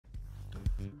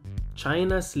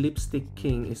China's lipstick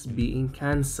king is being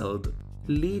cancelled.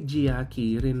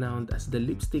 Jiaqi, renowned as the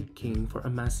lipstick king for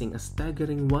amassing a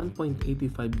staggering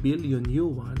 1.85 billion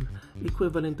yuan,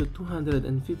 equivalent to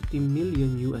 250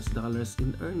 million US dollars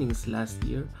in earnings last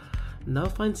year, now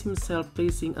finds himself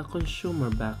facing a consumer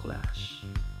backlash.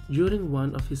 During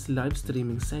one of his live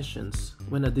streaming sessions,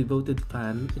 when a devoted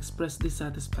fan expressed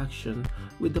dissatisfaction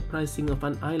with the pricing of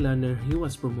an eyeliner he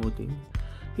was promoting,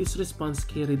 his response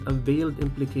carried a veiled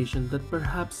implication that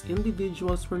perhaps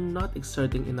individuals were not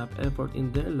exerting enough effort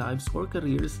in their lives or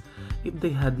careers if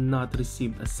they had not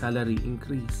received a salary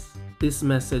increase. This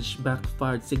message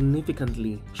backfired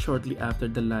significantly. Shortly after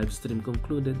the live stream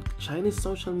concluded, Chinese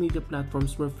social media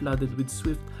platforms were flooded with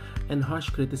swift and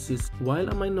harsh criticism. While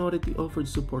a minority offered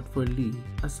support for Li,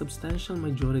 a substantial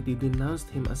majority denounced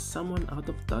him as someone out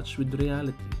of touch with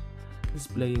reality,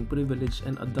 displaying privilege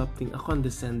and adopting a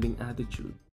condescending attitude.